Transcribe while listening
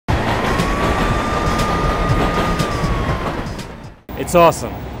It's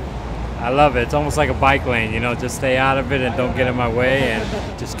awesome. I love it. It's almost like a bike lane, you know, just stay out of it and don't get in my way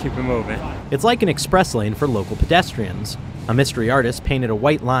and just keep it moving. It's like an express lane for local pedestrians. A mystery artist painted a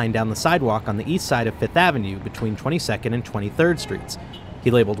white line down the sidewalk on the east side of 5th Avenue between 22nd and 23rd Streets.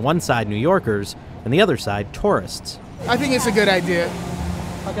 He labeled one side New Yorkers and the other side tourists. I think it's a good idea.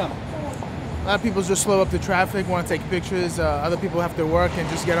 How come? A lot of people just slow up the traffic, want to take pictures. Other people have to work and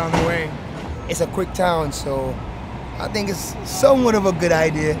just get on their way. It's a quick town, so I think it's somewhat of a good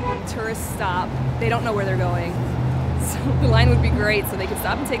idea. Tourists stop. They don't know where they're going. So the line would be great so they could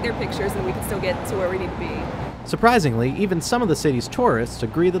stop and take their pictures and we could still get to where we need to be. Surprisingly, even some of the city's tourists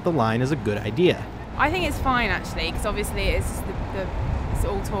agree that the line is a good idea. I think it's fine actually, because obviously it's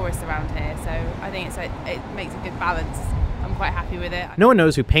all tourists around here, so I think it makes a good balance. I'm quite happy with it. No one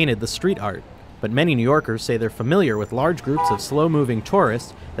knows who painted the street art, but many New Yorkers say they're familiar with large groups of slow-moving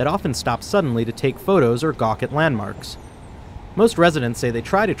tourists that often stop suddenly to take photos or gawk at landmarks. Most residents say they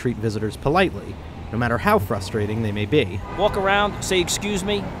try to treat visitors politely, no matter how frustrating they may be. Walk around, say excuse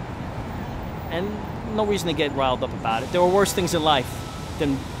me, and no reason to get riled up about it. There are worse things in life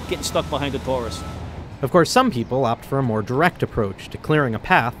than getting stuck behind a tourist. Of course, some people opt for a more direct approach to clearing a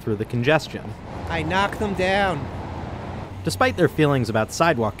path through the congestion. I knock them down. Despite their feelings about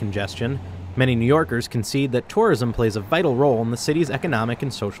sidewalk congestion, many New Yorkers concede that tourism plays a vital role in the city's economic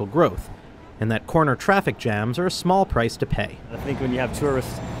and social growth, and that corner traffic jams are a small price to pay. I think when you have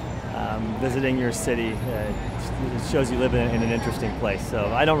tourists visiting your city, it shows you live in an interesting place, so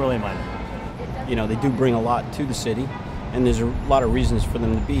I don't really mind it. You know, they do bring a lot to the city, and there's a lot of reasons for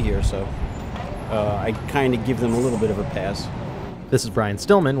them to be here, so I kind of give them a little bit of a pass. This is Brian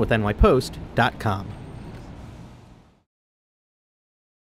Stillman with NYPost.com.